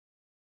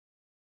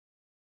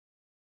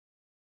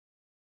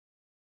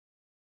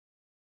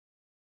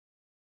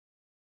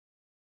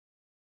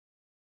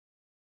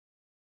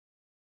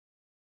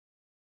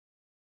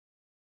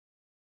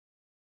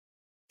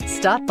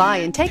Stop by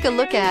and take a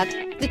look at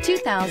the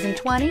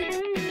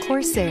 2020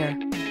 Corsair.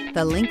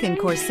 The Lincoln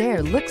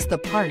Corsair looks the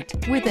part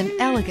with an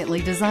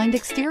elegantly designed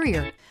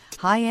exterior.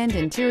 High-end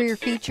interior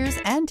features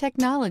and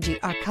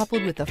technology are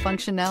coupled with the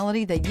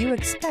functionality that you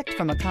expect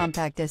from a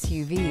compact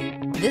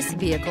SUV. This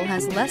vehicle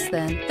has less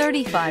than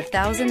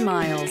 35,000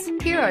 miles.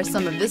 Here are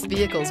some of this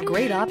vehicle's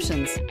great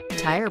options: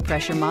 tire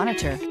pressure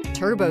monitor,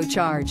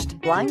 turbocharged,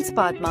 blind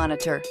spot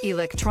monitor,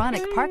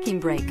 electronic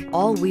parking brake,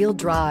 all-wheel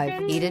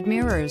drive, heated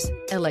mirrors,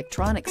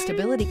 electronic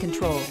stability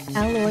control,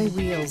 alloy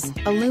wheels,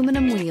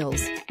 aluminum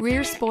wheels,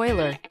 rear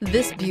spoiler.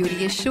 This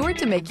beauty is sure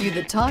to make you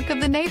the talk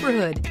of the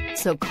neighborhood.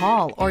 So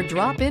call or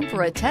drop in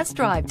for a test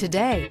drive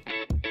today.